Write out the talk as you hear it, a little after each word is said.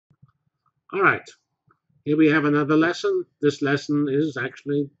All right, here we have another lesson. This lesson is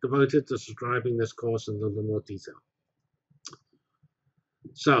actually devoted to describing this course in a little more detail.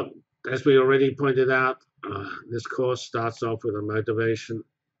 So, as we already pointed out, this course starts off with a motivation,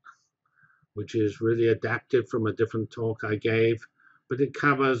 which is really adapted from a different talk I gave, but it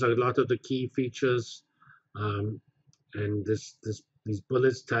covers a lot of the key features. And these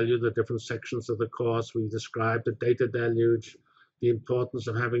bullets tell you the different sections of the course. We describe the data deluge, the importance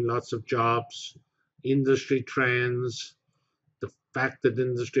of having lots of jobs, industry trends, the fact that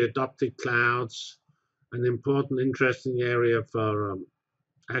industry adopted clouds. An important, interesting area for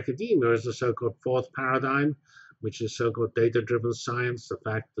academia is the so-called fourth paradigm, which is so-called data-driven science, the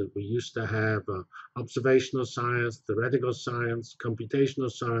fact that we used to have observational science, theoretical science,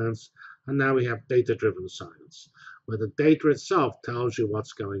 computational science, and now we have data-driven science, where the data itself tells you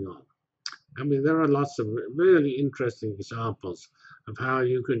what's going on. I mean, there are lots of really interesting examples of how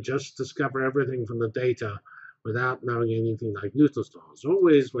you can just discover everything from the data without knowing anything like Newton's laws.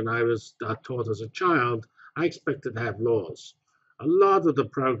 Always, when I was taught as a child, I expected to have laws. A lot of the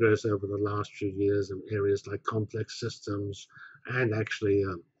progress over the last few years in areas like complex systems and actually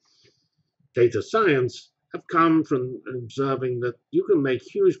data science have come from observing that you can make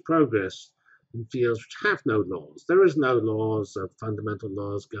huge progress in fields which have no laws. There is no laws, fundamental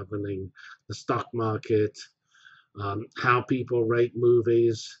laws governing the stock market, how people rate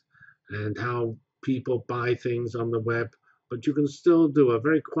movies, and how people buy things on the web. But you can still do a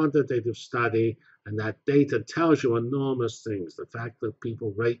very quantitative study, and that data tells you enormous things. The fact that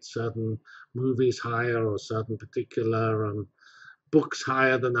people rate certain movies higher or certain particular books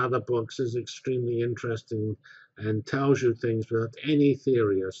higher than other books is extremely interesting and tells you things without any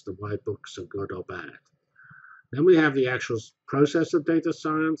theory as to why books are good or bad. Then we have the actual process of data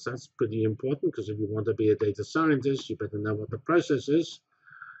science. That's pretty important because if you want to be a data scientist, you better know what the process is.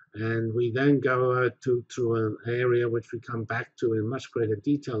 And we then go to an area which we come back to in much greater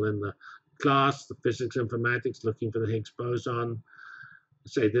detail in the class, the physics informatics, looking for the Higgs boson.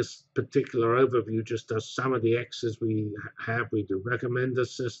 Say this particular overview just does some of the X's we have. We do recommender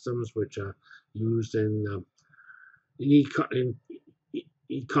systems, which are used in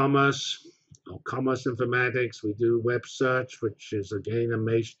e-commerce or commerce informatics. We do web search, which is again a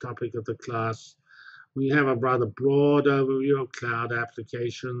major topic of the class. We have a rather broad overview of cloud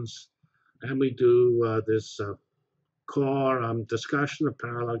applications, and we do this core discussion of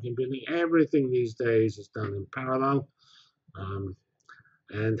parallel computing. Everything these days is done in parallel,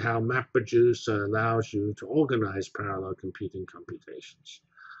 and how MapReduce allows you to organize parallel computing computations.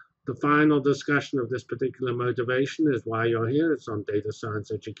 The final discussion of this particular motivation is why you're here. It's on data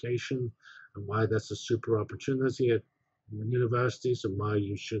science education and why that's a super opportunity at universities and why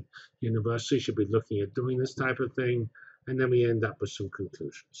universities should be looking at doing this type of thing. And then we end up with some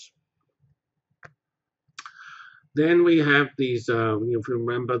conclusions. Then we have these, if you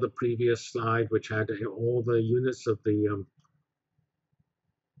remember the previous slide, which had all the units of the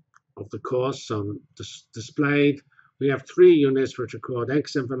course displayed. We have 3 units which are called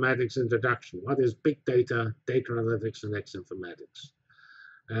X-Informatics Introduction. What is big data, data analytics, and X-Informatics?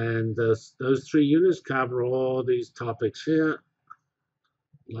 And those 3 units cover all these topics here.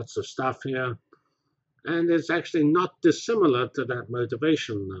 Lots of stuff here. And it's actually not dissimilar to that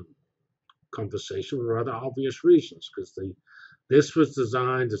motivation conversation for rather obvious reasons, because this was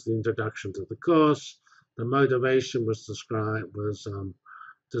designed as the introduction to the course. The motivation was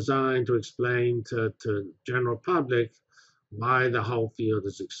designed to explain to general public why the whole field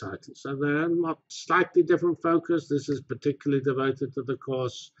is exciting. So they're not slightly different focus. This is particularly devoted to the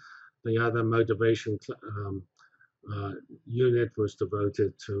course. The other motivation unit was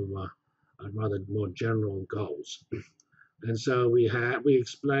devoted to rather more general goals. And so we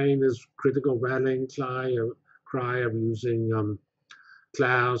explain this critical rallying cry of using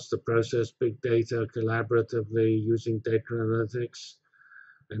clouds to process big data collaboratively using data analytics.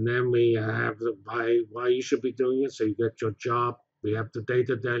 And then we have why you should be doing it, so you get your job. We have the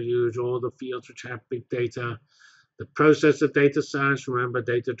data deluge, all the fields which have big data. The process of data science, remember,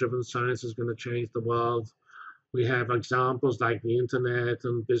 data-driven science is going to change the world. We have examples like the internet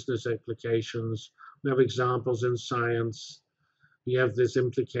and business applications. We have examples in science. We have this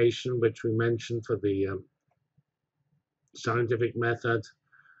implication, which we mentioned for the scientific method.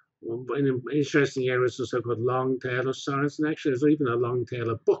 An interesting area is the so-called long tail of science, and actually there's even a long tail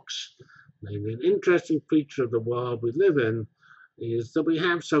of books. And an interesting feature of the world we live in is that we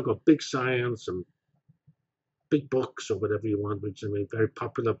have so-called big science and big books, or whatever you want, which are very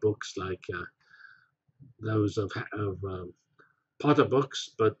popular books like those of Potter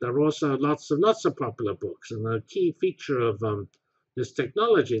books, but there are also lots of not so popular books. And the key feature of this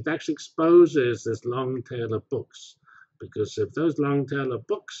technology, it actually exposes this long tail of books. Because if those long tail of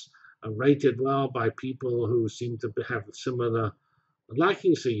books are rated well by people who seem to have similar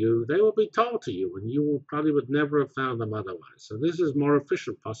likings to you, they will be told to you, and you probably would never have found them otherwise. So this is more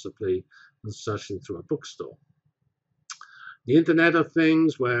efficient, possibly, than searching through a bookstore. The Internet of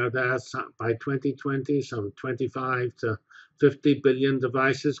Things, where there's by 2020 some 25 to 50 billion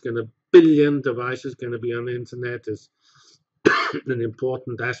devices, billion devices going to be on the internet, is an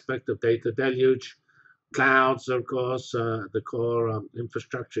important aspect of data deluge. Clouds, of course, the core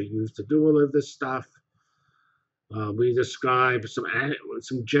infrastructure used to do all of this stuff. We describe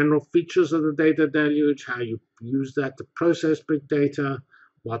some general features of the data deluge, how you use that to process big data,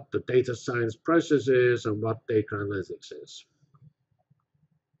 what the data science process is, and what data analytics is.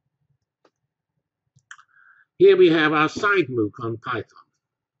 Here we have our side MOOC on Python.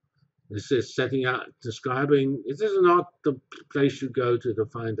 This is describing, this is not the place you go to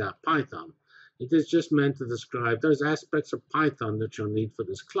find out Python. It is just meant to describe those aspects of Python that you'll need for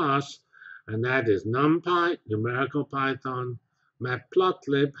this class, and that is NumPy, numerical Python,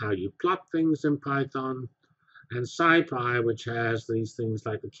 matplotlib, how you plot things in Python, and SciPy, which has these things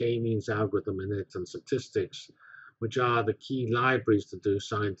like the k-means algorithm in it and statistics, which are the key libraries to do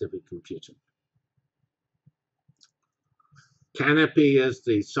scientific computing. Canopy is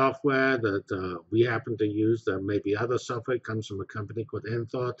the software that we happen to use. There may be other software. It comes from a company called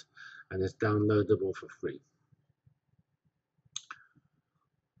Enthought, and it's downloadable for free.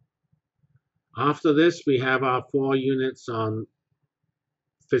 After this, we have our 4 units on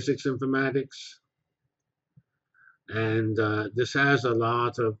physics informatics. And this has a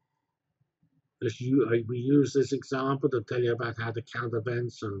lot of, we use this example to tell you about how to count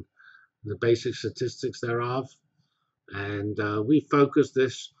events and the basic statistics thereof. And we focus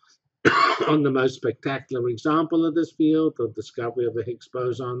this on the most spectacular example of this field, the discovery of the Higgs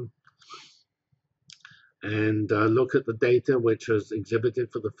boson, and look at the data which was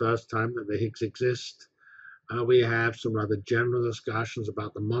exhibited for the first time that the Higgs exist. We have some rather general discussions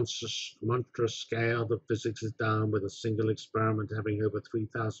about the monstrous scale that physics is done with a single experiment having over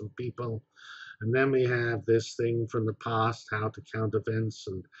 3,000 people. And then we have this thing from the past, how to count events,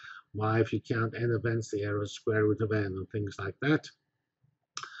 and why if you count n events, the error is square root of n, and things like that.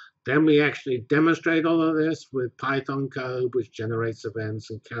 Then we actually demonstrate all of this with Python code, which generates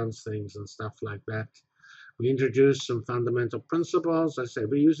events and counts things and stuff like that. We introduce some fundamental principles. I say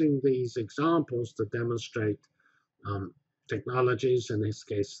we're using these examples to demonstrate technologies, in this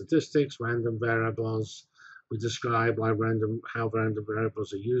case statistics, random variables. We describe how random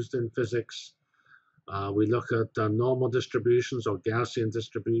variables are used in physics. We look at normal distributions or Gaussian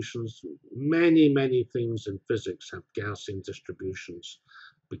distributions. Many things in physics have Gaussian distributions,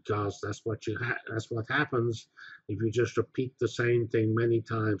 because that's what happens if you just repeat the same thing many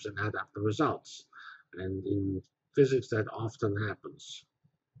times and add up the results. And in physics, that often happens.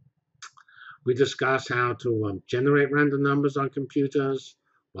 We discuss how to generate random numbers on computers,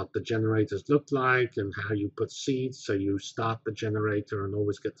 what the generators look like, and how you put seeds. So you start the generator and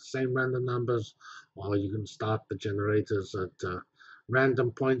always get the same random numbers, or you can start the generators at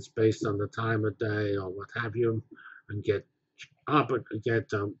random points based on the time of day or what have you, and get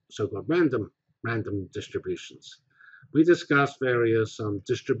so-called random distributions. We discussed various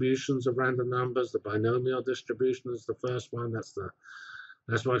distributions of random numbers. The binomial distribution is the first one.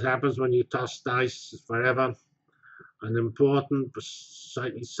 That's what happens when you toss dice forever. An important,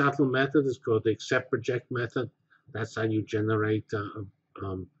 slightly subtle method is called the accept-reject method. That's how you generate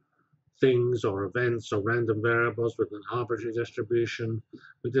things or events or random variables with an arbitrary distribution.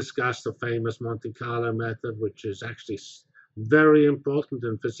 We discussed the famous Monte Carlo method, which is actually very important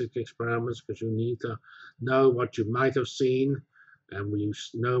in physics experiments, because you need to know what you might have seen, and we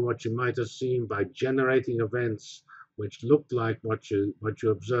know what you might have seen by generating events which look like what you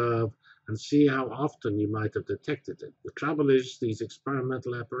observe, and see how often you might have detected it. The trouble is, these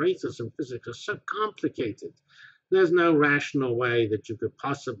experimental apparatus in physics are so complicated. There's no rational way that you could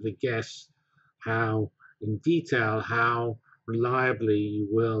possibly guess in detail how reliably you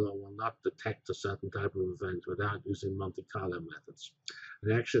will or will not detect a certain type of event without using Monte Carlo methods.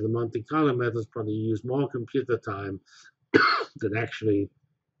 And actually, the Monte Carlo methods probably use more computer time than actually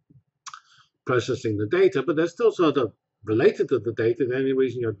processing the data, but they're still sort of related to the data. The only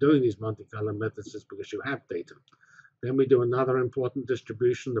reason you're doing these Monte Carlo methods is because you have data. Then we do another important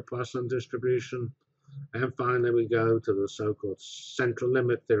distribution, the Poisson distribution. And finally, we go to the so-called central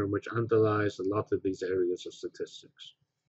limit theorem, which underlies a lot of these areas of statistics.